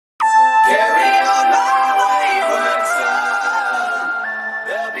Carry on my wayward son.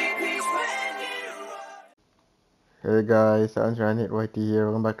 There'll be peace when you. Hey guys, I'm YT here.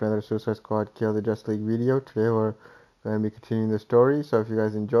 Welcome back to another Suicide Squad Kill the Justice League video. Today we're going to be continuing the story, so if you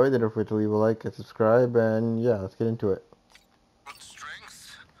guys enjoyed it, don't forget to leave a like and subscribe, and yeah, let's get into it.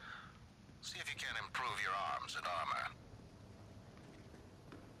 Strength? See if you can improve your arms and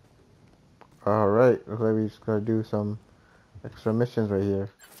armor. Alright, looks like we just gotta do some extra missions right here.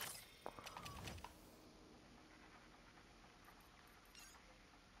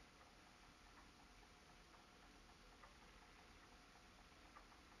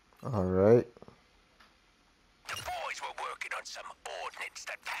 Alright. The boys were working on some ordnance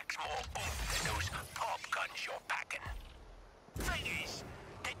that packs more oomph than those pop guns you're packing. Thing is,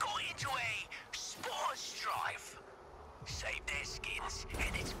 they got into a spore strife. Save their skins,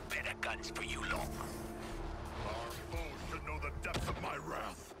 and it's better guns for you lot. Our foes should know the depth of my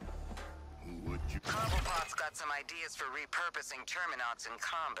wrath. Would you? Cobblepot's got some ideas for repurposing Terminauts in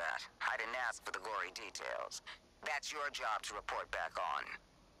combat. I didn't ask for the gory details. That's your job to report back on.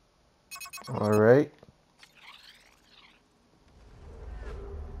 Alright.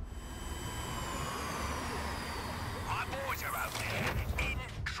 My boys are out there, in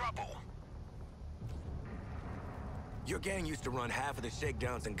trouble. Your gang used to run half of the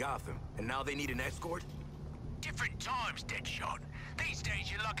shakedowns in Gotham, and now they need an escort? Different times, Deadshot. These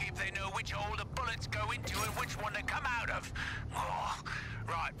days you're lucky if they know which hole the bullets go into and which one they come out of. Oh,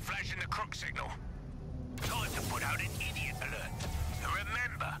 right, flashing the crook signal. Time to put out an idiot alert. And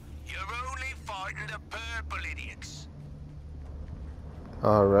remember, you're only fighting the purple idiots.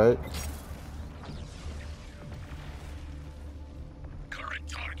 Alright. Current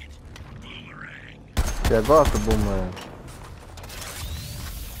target, Boomerang. Yeah, go after Boomerang.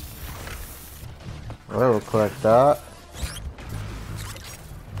 Alright, we'll collect that.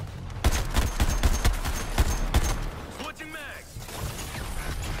 Switching mag!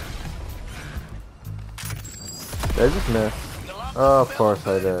 Did I just miss? Oh, of course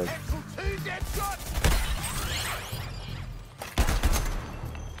I did.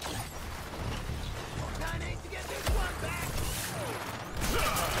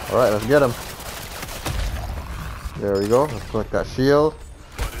 Alright, let's get him. There we go. Let's collect that shield.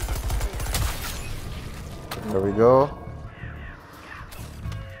 There we go.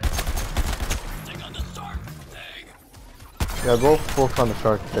 Yeah, go focus on the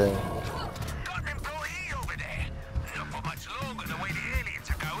shark thing. Got an employee over there. Not for much longer the way the aliens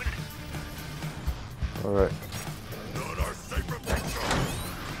are going. Alright. Not our saber picture.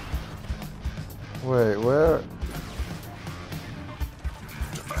 Wait, where?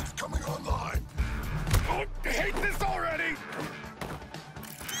 Defense coming online. Oh, I hate this already.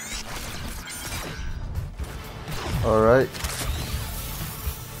 Alright.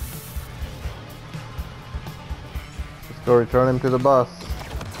 Let's go return him to the bus.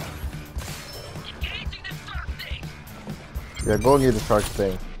 Yeah, go and get the shark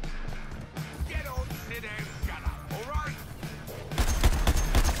thing. Get on, sit down, shut up, alright?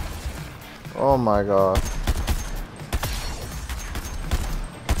 Oh my god.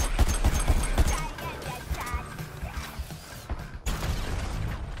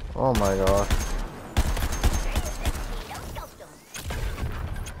 Oh my god.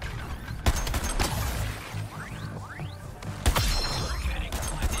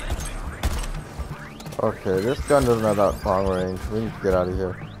 Okay, this gun doesn't have that long range. We need to get out of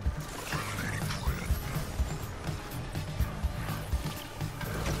here.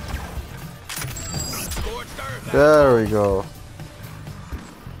 There we go.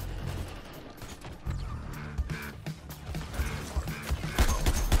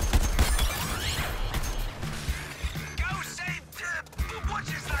 Go save, what's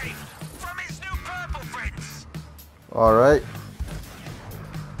his name? From his new purple friends. Alright.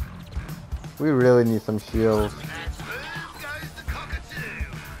 We really need some shields.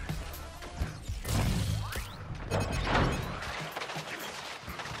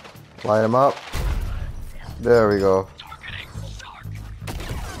 Light him up. There we go.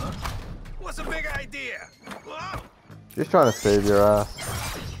 What's a big idea? Whoa! Just trying to save your ass.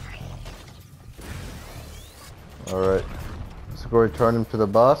 Alright. Let's go return him to the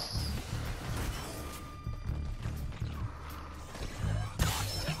bus.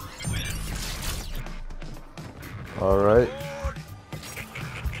 Alright.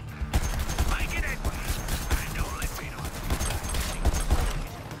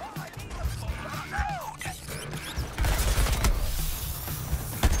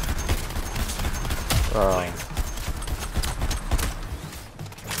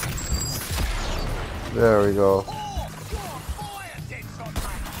 There we go.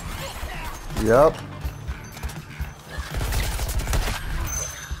 Yep.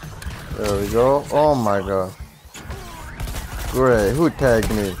 There we go. Oh my god. Great. Who tagged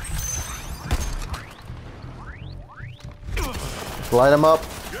me? Light him up.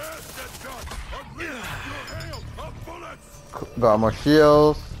 Got more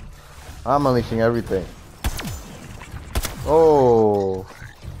shields. I'm unleashing everything. Oh.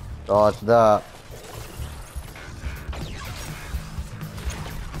 Dodge that.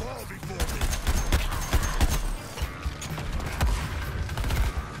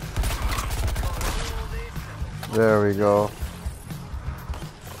 There we go.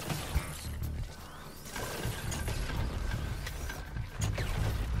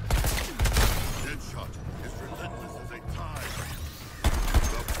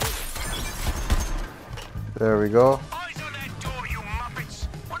 There we go. Eyes on that door, you muppets.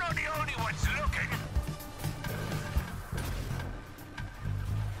 We're not the only ones looking.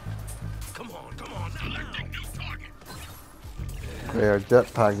 Come on. Selecting new target. Their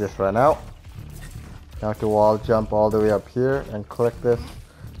jetpack just ran out. Now to wall jump all the way up here and collect this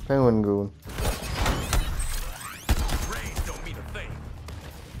penguin goon. Range don't mean a thing.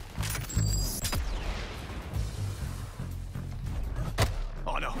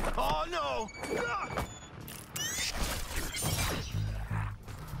 Oh no! Oh no! Ah!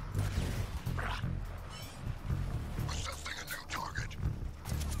 Assessing a new target.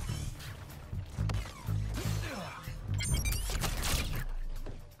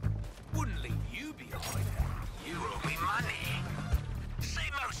 Wouldn't leave you behind. You owe me money. See,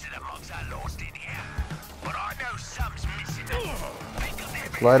 most of the mugs are lost in here, but I know some's missing. Pick up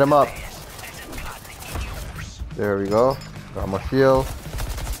every Light 'em up. There's a gun in yours. There we go. Got my shield.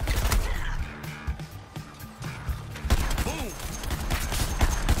 Boom!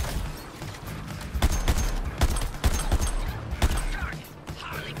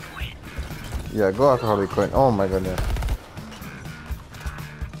 Harley Quinn. Yeah, go after Harley Quinn. Oh my goodness.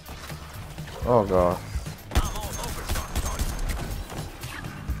 Oh god. I'm all over Stark.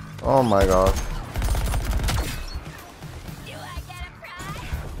 Oh my god. Do I get a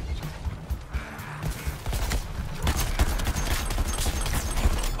prize?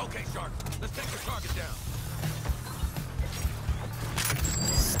 Okay, Shark. Let's take the target down.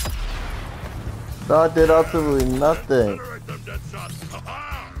 That did absolutely nothing. Obliterate them, dead shots.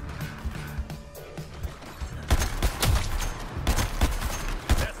 Ha-ha!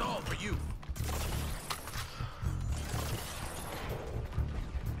 That's all for you.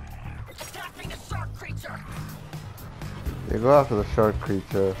 Attacking the shark creature! You go after the shark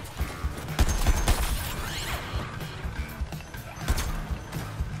creature.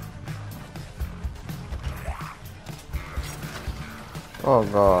 Oh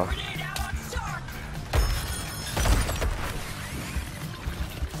god. Grenade out on shark!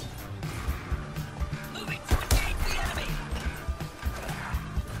 Moving to engage the enemy!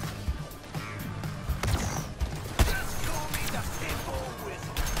 Just call me the pinball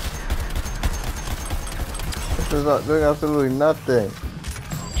wizard. This is not doing absolutely nothing.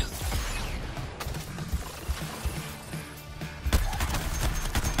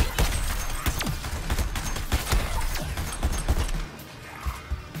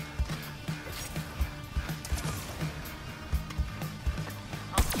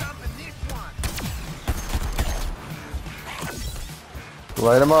 I'm jumping this one.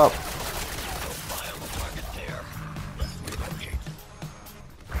 Light him up.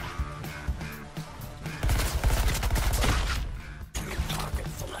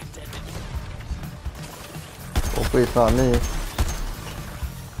 Hopefully it's not me.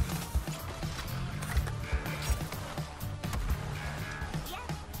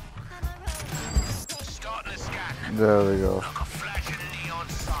 Starting the scan. There we go. Like a flashing neon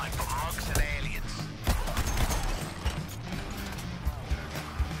sign for mugs and aliens.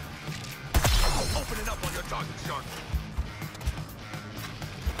 Open it up on your target, Shark.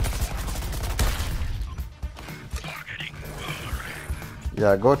 Targeting boomerang.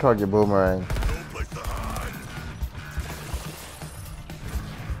 Yeah, go target boomerang. No place to hide.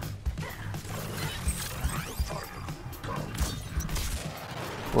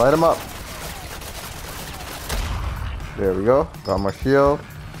 Light him up. There we go. Got my shield.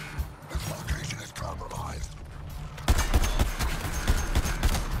 This location is compromised.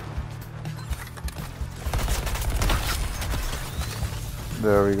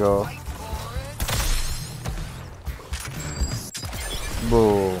 There we go.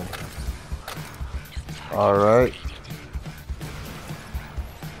 Boom. Alright.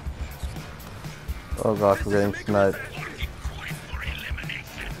 Oh gosh, we're getting sniped.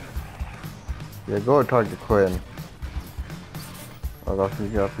 Yeah, go target Quinn. Oh gosh, we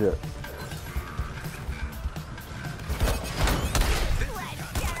get up here.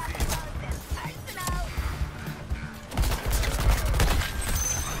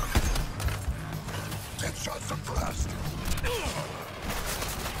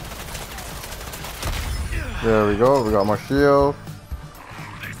 There we go. We got more shield.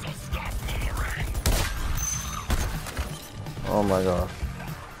 Oh my gosh.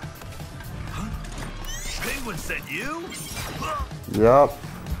 Penguin sent you? Yup.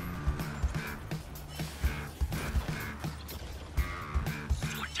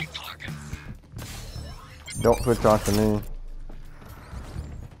 Don't switch on to me.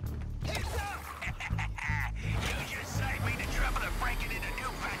 You just saved me the trouble of breaking in a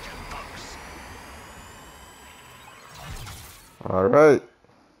new batch of folks. Alright.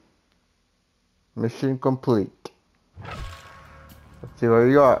 Mission complete. Let's see what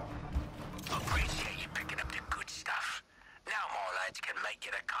we got. Appreciate you picking up the good stuff. Now more lads can make you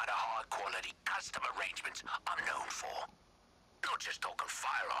the kind of high-quality custom arrangements I'm known for. Not just talking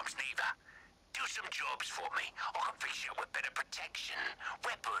firearms, neither. Do some jobs for me. I can fix you up with better protection,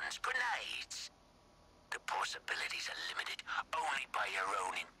 weapons, grenades. The possibilities are limited only by your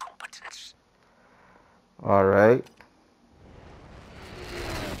own incompetence. Alright.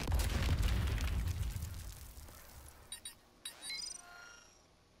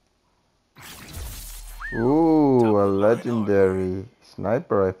 Ooh, a legendary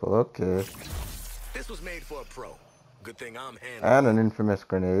sniper rifle. Okay. This was made for a pro. Good thing I'm handling. And an infamous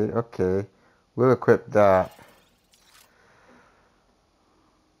grenade. Okay. We'll equip that.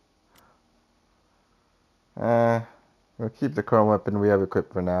 We'll keep the current weapon we have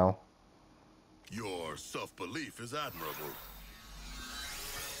equipped for now. Your self-belief is admirable.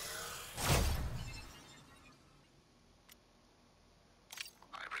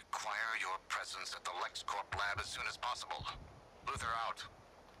 I require your presence at the LexCorp lab as soon as possible. Luther out.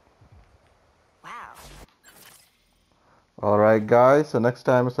 Wow. Alright guys, so next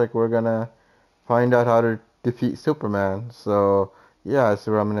time it's like we're gonna find out how to defeat Superman. So yeah, that's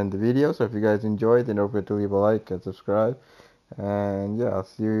where I'm gonna end the video. So if you guys enjoyed, then don't forget to leave a like and subscribe. And yeah, I'll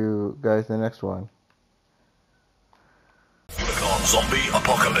see you guys in the next one. Zombie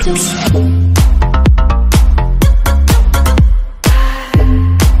apocalypse.